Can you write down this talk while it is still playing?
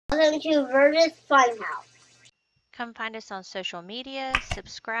Welcome to Burgess Funhouse. Come find us on social media,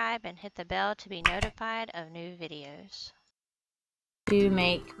 subscribe, and hit the bell to be notified of new videos. To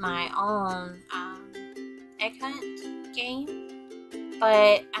make my own egg hunt game,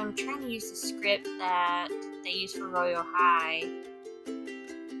 but I'm trying to use the script that they use for Royal High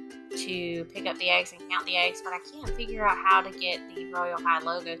to pick up the eggs and count the eggs, but I can't figure out how to get the Royal High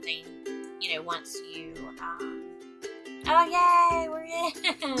logo thing, you know, once you, oh yay, we're in!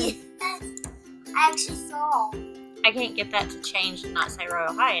 Yes, I actually saw. I can't get that to change and not say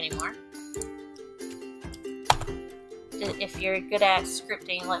Royal High anymore. If you're good at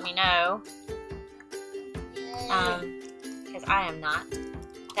scripting, let me know. Because I am not.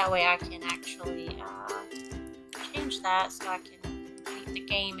 That way I can actually change that so I can complete the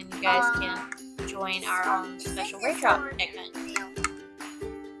game and you guys can join our own special raindrop egg hunt.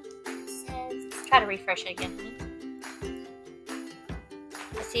 Try to refresh it again, honey.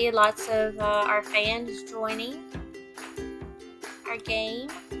 I see lots of our fans joining our game.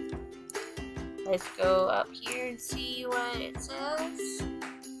 Let's go up here and see what it says.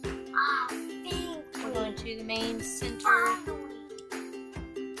 We're going to the main center.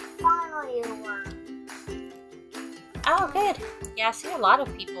 Finally it worked. Oh, good. Yeah, I see a lot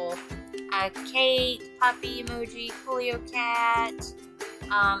of people. Kate, Puppy Emoji, Coolio Cat,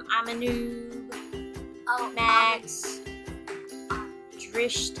 I'm a Noob, Max,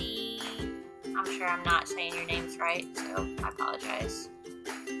 Drishti. I'm sure I'm not saying your names right, so I apologize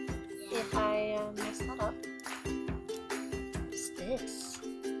if I mess that up. What's this?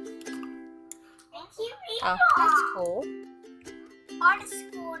 Oh, that's cool. Artist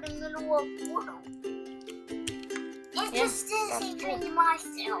school in the middle of portal. It just isn't even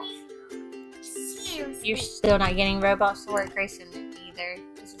myself. Seriously. You're still not getting robots to work, Grayson, either.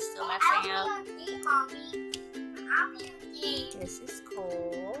 This is still messing up. This is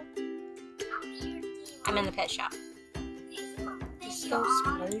cool. I'm in the pet shop. Disco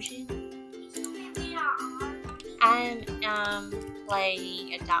explosion. I'm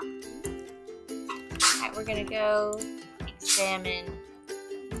playing Adopt. Alright, we're gonna go examine.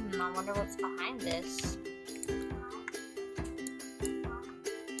 I wonder what's behind this.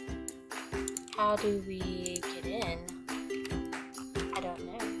 How do we get in? I don't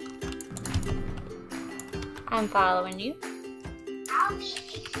know. I'm following you.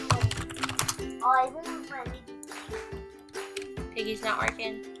 Piggy's not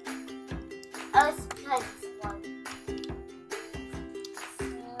working. Oh, it's because it's working.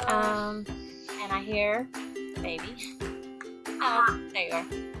 And I hear the baby. Oh, there you are.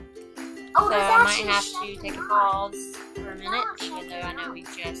 Oh, so I might have to take a pause for a minute, even though I know we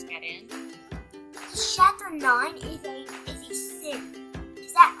just got in. Chapter 9 is a city.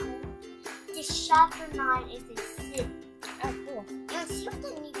 Is that cool? This chapter 9 is a city. Oh, cool. Let's see what the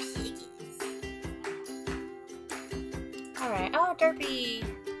new city is. Alright. Oh, Derpy.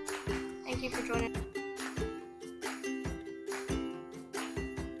 Thank you for joining.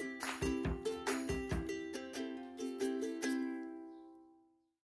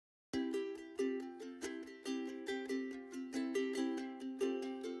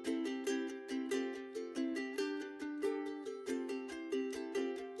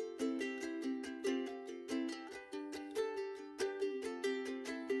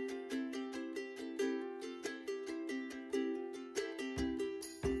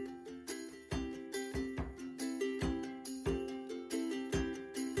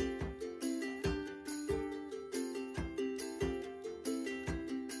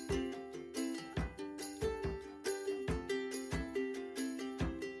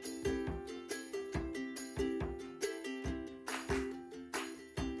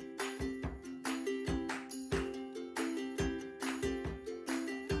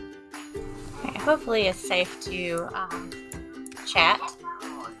 Hopefully it's safe to chat.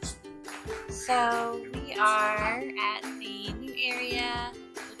 So we are at the new area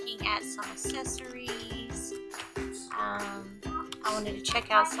looking at some accessories. I wanted to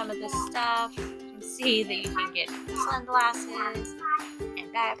check out some of this stuff. You can see that you can get sunglasses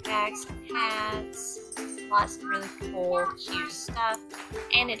and backpacks and hats. Lots of really cool, cute stuff.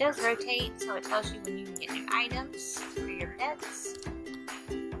 And it does rotate, so it tells you when you can get new items for your pets.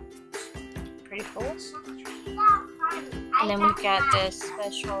 Pretty cool. And then we've got this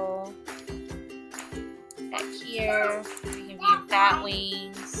special back here. You can view bat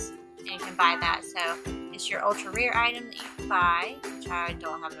wings, and you can buy that. So it's your ultra rare item that you can buy, which I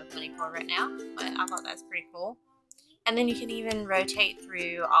don't have enough money for right now, but I thought that's pretty cool. And then you can even rotate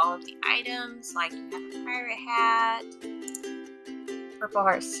through all of the items, like you have a pirate hat, purple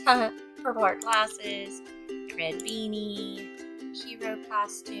heart glasses, a red beanie, hero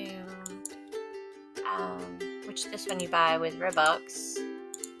costume, which this one you buy with Robux.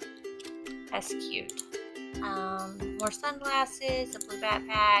 That's cute. More sunglasses, a blue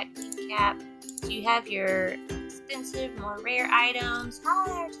backpack, pink cap. So you have your expensive, more rare items.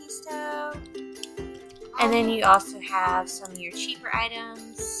 Hi, Artisto. And then you also have some of your cheaper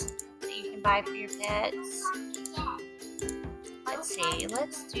items that you can buy for your pets. Let's see,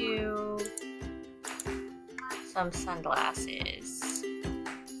 let's do some sunglasses.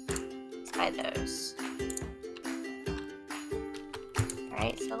 Let's buy those.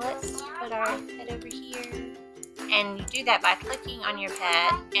 Alright, so let's put our pet over here. And you do that by clicking on your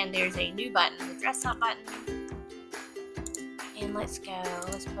pet, and there's a new button, the dress up button. And let's go,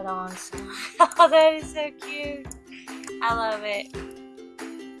 let's put on some, oh that is so cute. I love it.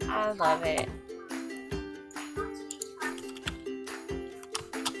 I love it.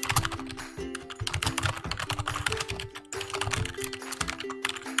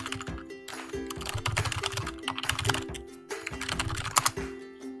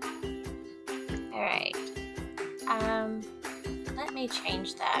 Alright, let me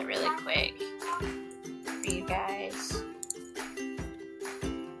change that really quick for you guys.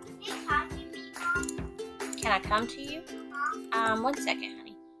 Can I come to you? 1 second,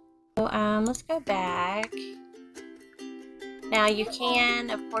 honey. So, let's go back. Now you can,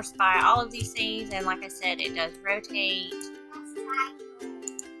 of course, buy all of these things, and like I said, it does rotate.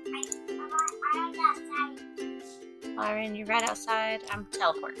 Lauren, you're right outside. I'm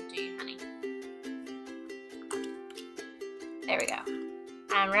teleporting to you, honey. There we go.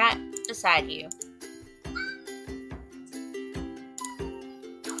 I'm right beside you.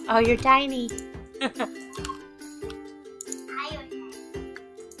 Oh, you're tiny.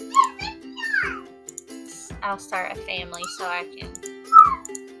 I'll start a family so I can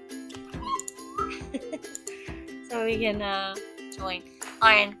so we can join.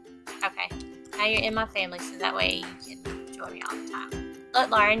 Lauren, okay. Now you're in my family, so that way you can join me all the time. Look,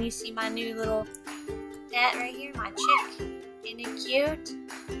 Lauren, you see my new little pet right here, my chick? Isn't it cute?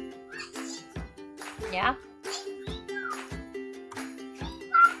 Yeah.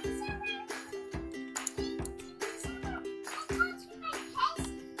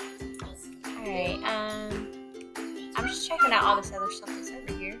 Alright, I'm just checking out all this other stuff that's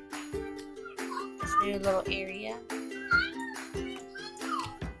over here. This new little area.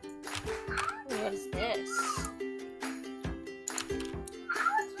 Ooh, what is this?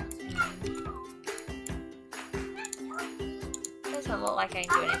 Doesn't look like I can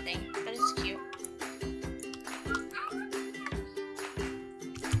do anything, but it's cute.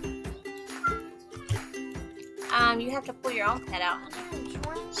 You have to pull your own pet out, honey.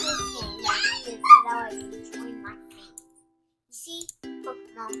 See? Look,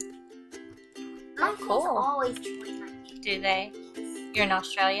 Mom. My kids always join my kids. Do they? Yes. You're in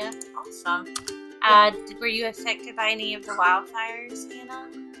Australia? Awesome. Were you affected by any of the wildfires, Hannah?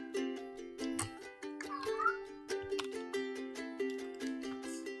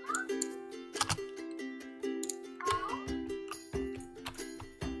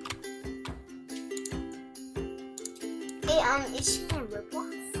 Hey, is she in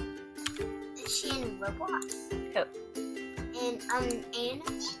Roblox? Is she in Roblox? Who? And, Anna?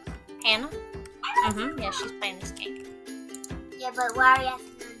 Hannah? Mm-hmm. Yeah, she's playing this game. Yeah, but why are you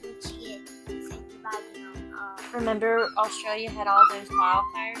asking her, did she get affected by, Remember Australia had all those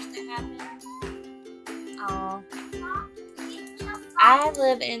wildfires that happened? Oh. I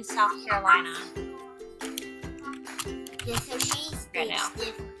live in South Carolina. Yeah, so she's right now.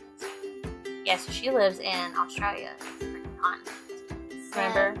 Different. Yeah, so she lives in Australia.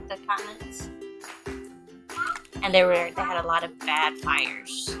 Remember the continents? And they had a lot of bad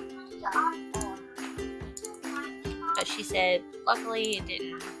fires. But she said, luckily, she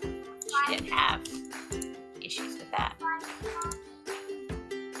didn't have issues with that.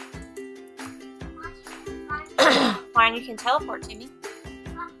 Fine, you can teleport to me.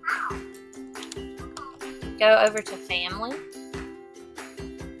 Go over to family.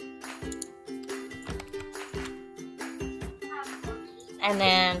 And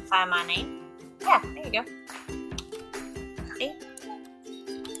then find my name. Yeah, there you go. See?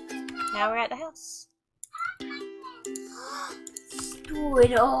 Now we're at the house. Do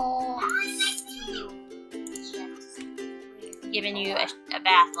it all. Giving you a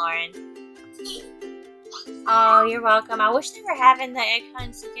bath, Lauren. Oh, you're welcome. I wish they were having the egg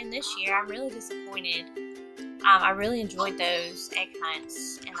hunts again this year. I'm really disappointed. I really enjoyed those egg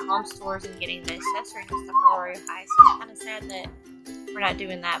hunts in the home stores and getting the accessories and stuff for Royal High. So I'm kind of sad that we're not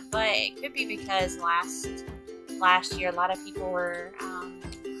doing that, but it could be because last year a lot of people were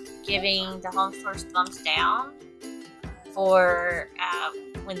giving the home stores thumbs down for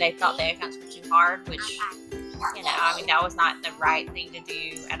when they thought the egg hunts were too hard, which, you know, I mean, that was not the right thing to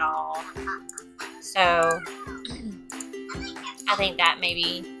do at all. So I think that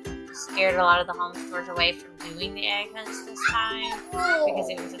maybe scared a lot of the home stores away from doing the egg hunts this time because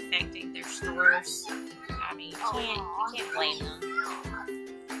it was affecting their stores. I mean, you can't blame them.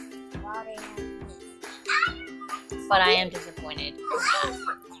 But I am disappointed.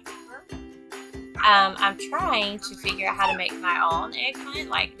 I'm trying to figure out how to make my own egg hunt,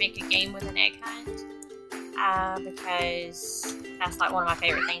 like make a game with an egg hunt, because that's like one of my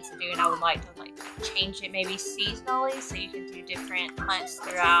favorite things to do, and I would like to change it maybe seasonally, so you can do different hunts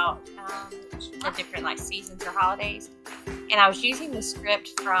throughout the different like seasons or holidays. And I was using the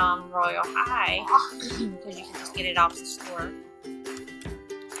script from Royal High because you can just get it off the store,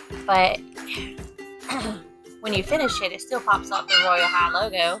 but when you finish it, it still pops up the Royal High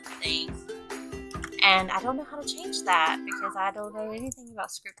logo thing. And I don't know how to change that because I don't know anything about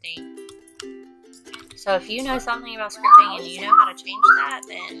scripting. So if you know something about scripting and you know how to change that,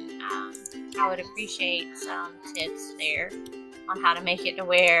 then I would appreciate some tips there on how to make it to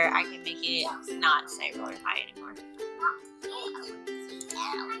where I can make it not say Royal High anymore.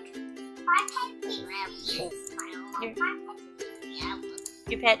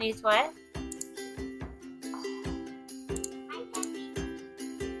 Your pet needs what?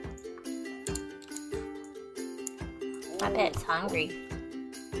 My pet's hungry.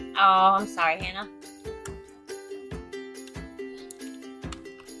 Oh, I'm sorry, Hannah.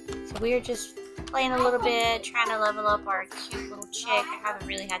 So we're just playing a little bit, trying to level up our cute little chick. I haven't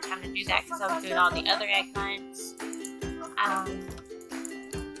really had time to do that because I was doing all the other egg hunts.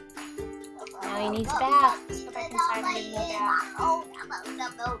 Now he needs a bath. Let's go back inside and give him a bath. Oh,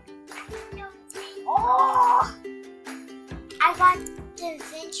 I got the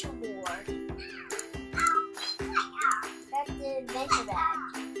adventure board. That's the adventure bag.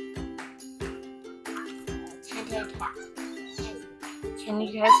 Can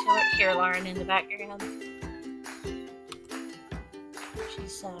you guys hear Lauren in the background?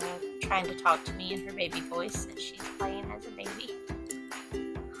 She's trying to talk to me in her baby voice since she's playing as a baby.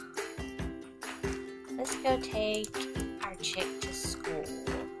 Let's go take our chick to school.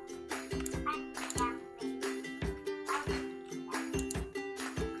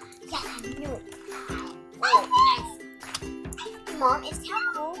 Yes, I knew it. Mom, it's kind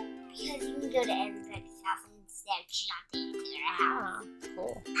of cool because you can go to everybody's house instead of jumping into their house.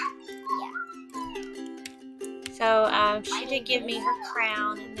 Cool. Yeah. So she did give me her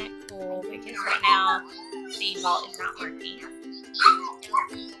crown, and that cool because right now the vault is not working.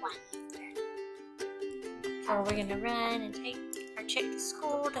 So we're gonna run and take our chick to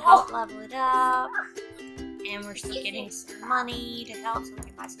school to help level it up, and we're still getting some money to help so we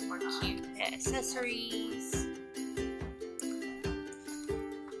can buy some more cute pet accessories.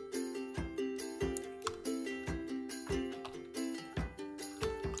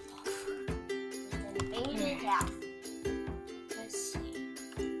 Let's see.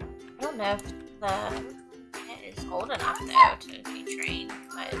 I don't know if the pet is old enough though to be trained,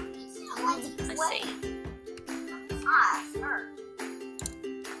 but let's see.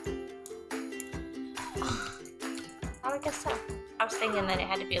 I guess so. I was thinking that it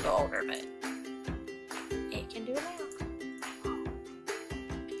had to be a little older, but it can do it now.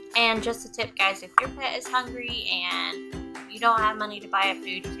 And just a tip, guys, if your pet is hungry and you don't have money to buy a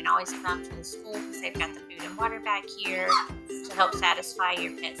food, you can always come to the school because they've got the food and water back here to help satisfy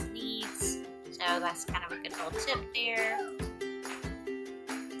your pet's needs. So that's kind of a good little tip there.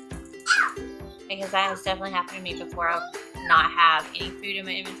 Because that has definitely happened to me before. I'll not have any food in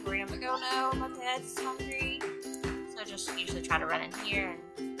my inventory. I'm like, oh no, my pet's hungry. So just usually try to run in here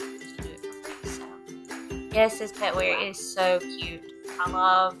and do it for free. So yes, this pet wear is so cute. I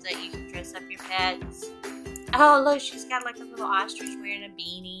love that you can dress up your pets. Oh look, she's got like a little ostrich wearing a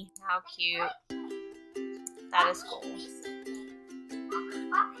beanie. How cute. That is cool.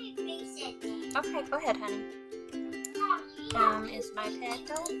 Okay, go ahead, honey. Is my pet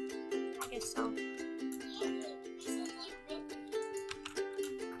done? I guess so.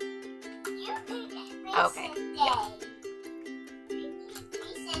 Okay. Yeah.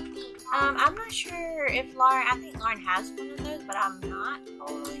 I'm not sure if Lauren, I think Lauren has one of those, but I'm not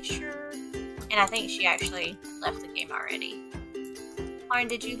totally sure. And I think she actually left the game already. Lauren,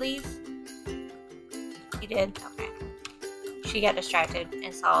 did you leave? You did? Okay. She got distracted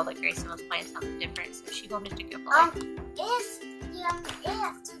and saw that Grayson was playing something different, so she wanted to go play.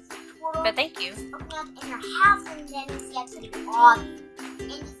 But thank you. Open up in your house and then you have to put it on.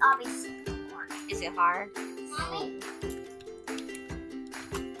 And it's obviously hard. Is it hard?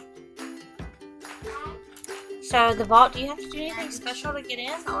 So the vault, do you have to do anything special to get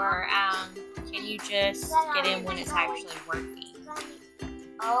in, or can you just get in when it's actually working?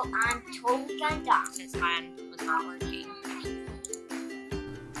 Oh, I'm totally gonna die. Since mine was not working.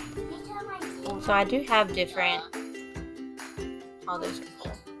 So I do have different. Oh, those are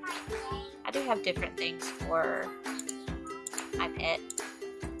cool. I do have different things for my pet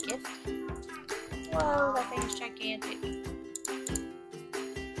gift. Whoa, that thing is gigantic.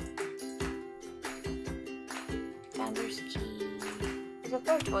 Founder's key. There's a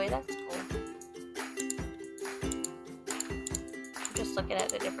third toy, that's cool. I'm just looking at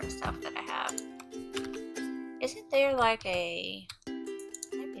the different stuff that I have. Isn't there like a...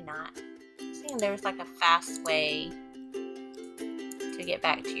 Maybe not. I'm saying there was like a fast way to get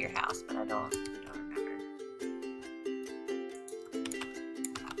back to your house, but I don't remember.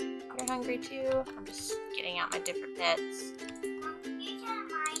 You're hungry too? I'm just getting out my different pets.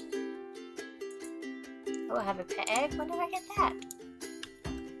 Oh, I have a pet egg? When did I get that?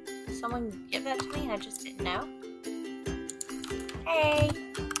 Did someone give that to me and I just didn't know? Hey!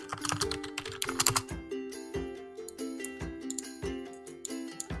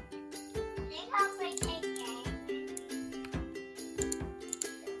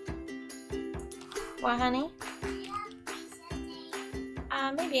 What, honey?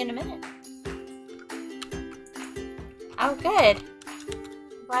 Maybe in a minute. Oh, good.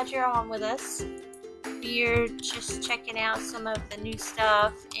 I'm glad you're on with us. We're just checking out some of the new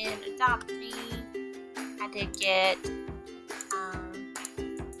stuff in Adopt Me. I did get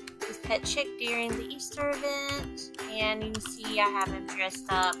this pet chick during the Easter event, and you can see I have him dressed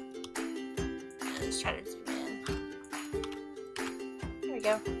up. Let's try to zoom in. There we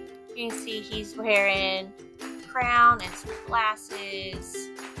go. You can see he's wearing a crown and some glasses.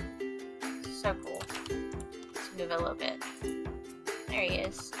 So cool. Let's move it a little bit. There he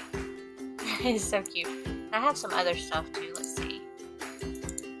is. He's so cute. And I have some other stuff too. Let's see.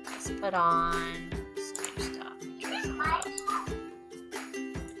 Let's put on some new stuff. Try some up.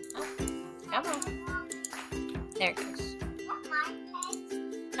 Oh, come on. There it goes.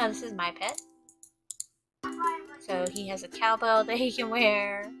 No, this is my pet. So he has a cowbell that he can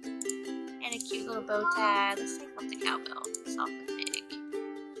wear. And a cute little bow tie. Let's take off the cowbell. It's awfully big.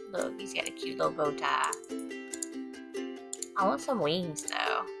 Look, he's got a cute little bow tie. I want some wings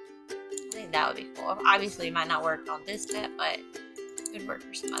though. I think that would be cool. Obviously it might not work on this pet, but it would work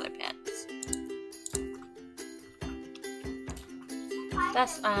for some other pets.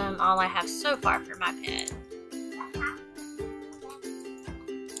 That's all I have so far for my pet.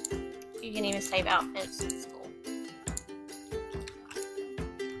 You can even save outfits. It's cool.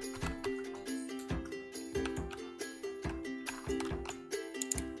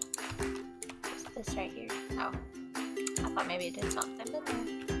 What's this right here? Oh, I thought maybe it did something, but no.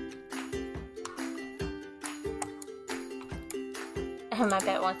 My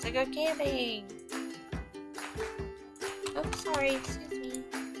pet wants to go camping. Oh, sorry, excuse me.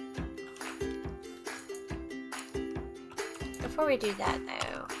 Before we do that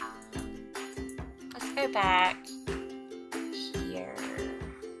though, let's go back here.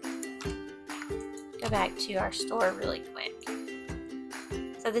 Go back to our store really quick.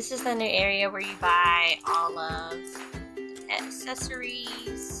 So this is the new area where you buy all of the pet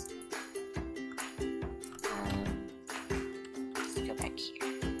accessories. Let's go back here.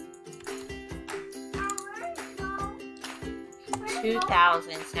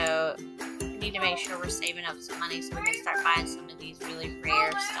 2,000. So we need to make sure we're saving up some money so we can start buying some of these really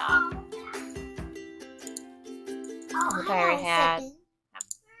rare stuff. Look, I already had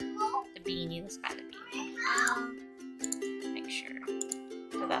the beanie. Let's buy the beanie. Make sure.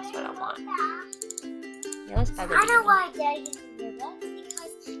 So that's what I want. Yeah, let's buy the beanie. I know why Daddy didn't do that.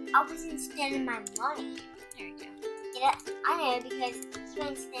 Because I wasn't spending my money. There you go. Yeah, I know because I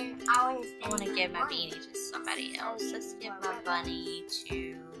wasn't spending. I want to give my beanie to somebody else. Let's give my bunny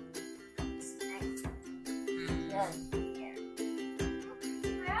to. Let's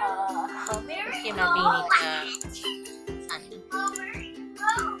give my beanie to Honey.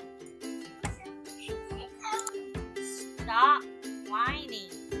 Stop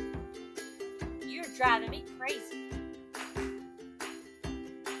whining. You're driving me crazy.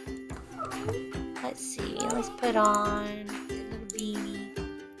 Let's see. Let's put on the little beanie.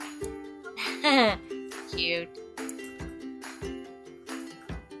 Cute.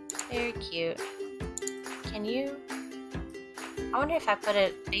 Very cute. Can you? I wonder if I put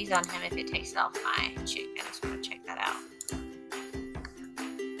these on him, if it takes it off my chick. I just want to check that out.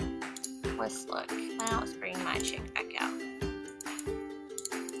 Let's look. Now let's bring my chick back out.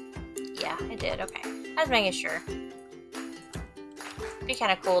 Yeah, it did. Okay. I was making sure. It'd be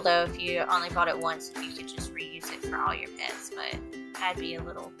kind of cool though if you only bought it once, if you could just reuse for all your pets, but that'd be a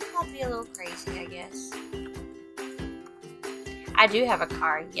little crazy, I guess. I do have a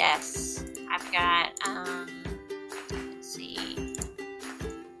car, yes. I've got, let's see.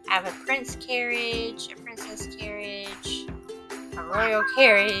 I have a prince carriage, a princess carriage, a royal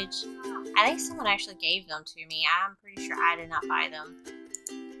carriage. I think someone actually gave them to me. I'm pretty sure I did not buy them.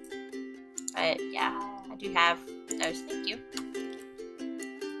 But yeah, I do have those. Thank you.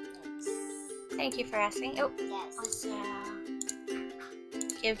 Thank you for asking. Oh, let's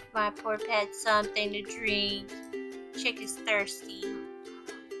give my poor pet something to drink. Chick is thirsty.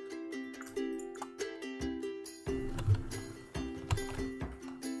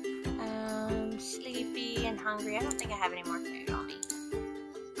 Sleepy and hungry. I don't think I have any more food on me.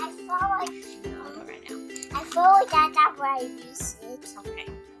 I feel like No, not right now. I feel like that's not where I use it. Okay.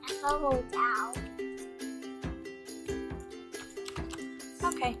 I fell down.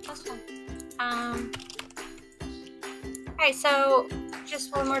 Okay, that's fine. Alright, so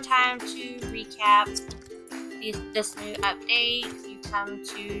just one more time to recap this new update. You come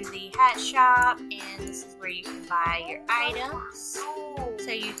to the hat shop, and this is where you can buy your items.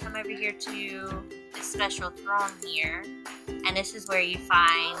 So you come over here to this special throne here, and this is where you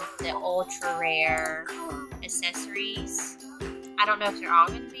find the ultra rare accessories. I don't know if they're all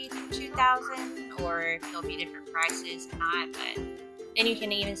going to be for 2,000 or if they'll be different prices or not, but then you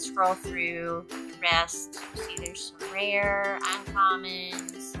can even scroll through the rest. See, there's some rare,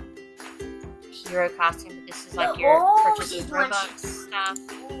 uncommons, hero costume, but this is like your purchase with Robux stuff.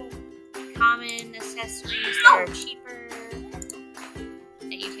 Common accessories that are cheaper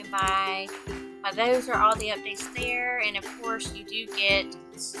that you can buy. Those are all the updates there, and of course you do get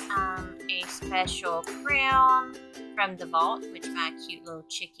a special crown from the vault, which my cute little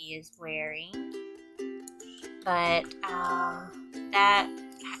chickie is wearing. But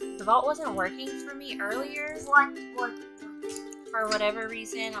the vault wasn't working for me earlier for whatever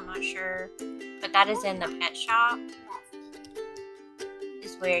reason. I'm not sure, but that is in the pet shop.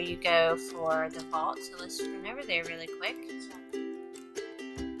 Is where you go for the vault. So let's run over there really quick.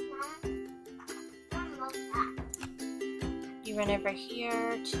 You run over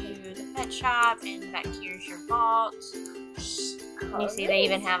here to the pet shop, and back here's your vault. And you see they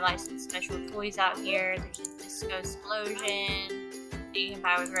even have like some special toys out here. There's a disco explosion that you can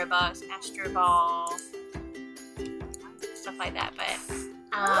buy with Robux, Astro Ball, stuff like that. But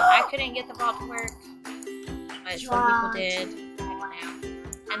I couldn't get the vault to work, but some people did. I don't know.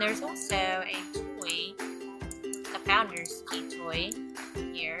 And there's also a toy, the Founder's Key toy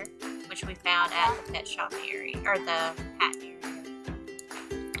here, which we found at the pet shop area, or the hat area.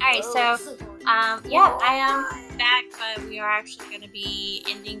 Alright, so, yeah, I am back, but we are actually going to be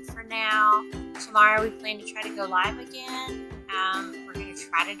ending for now. Tomorrow we plan to try to go live again. We're going to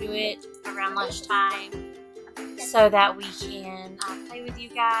try to do it around lunchtime so that we can play with you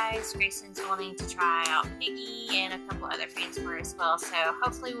guys. Grayson's wanting to try out Piggy, and a couple other friends were as well, so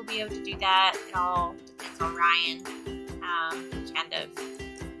hopefully we'll be able to do that. It all depends on Ryan. Kind of,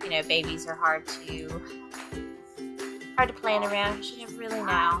 you know, babies are hard to plan around because you never really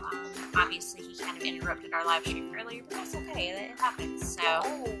know. Obviously, he kind of interrupted our live stream earlier, but that's okay. It happens. So,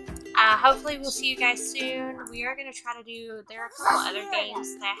 hopefully, we'll see you guys soon. We are going to try to do. There are a couple other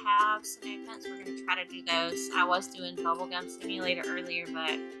games that have some events. We're going to try to do those. I was doing Bubblegum Simulator earlier,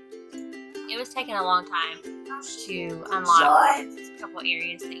 but it was taking a long time to unlock a couple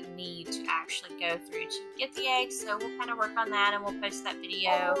areas that you need to actually go through to get the eggs. So we'll kind of work on that, and we'll post that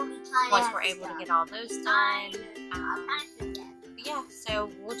video once we're able to get all those done. Yeah,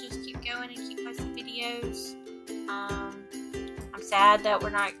 so we'll just keep going and keep posting videos. I'm sad that we're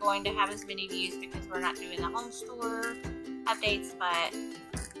not going to have as many views because we're not doing the home store updates, but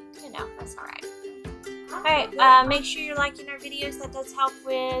you know, that's alright. Alright, make sure you're liking our videos. That does help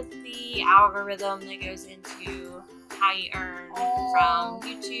with the algorithm that goes into how you earn from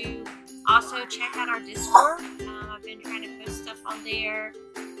YouTube. Also, check out our Discord. I've been trying to post stuff on there.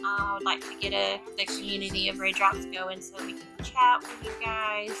 I would like to get the community of Raindrops going so we can chat with you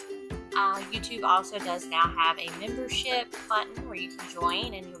guys. YouTube also does now have a membership button where you can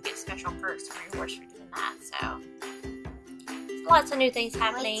join, and you'll get special perks and rewards for doing that. So, lots of new things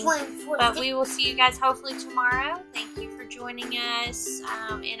happening. But we will see you guys hopefully tomorrow. Thank you for joining us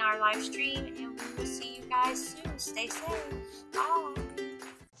in our live stream, and we will see you guys soon. Stay safe. Bye.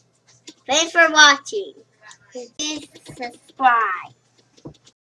 Thanks for watching. Please subscribe.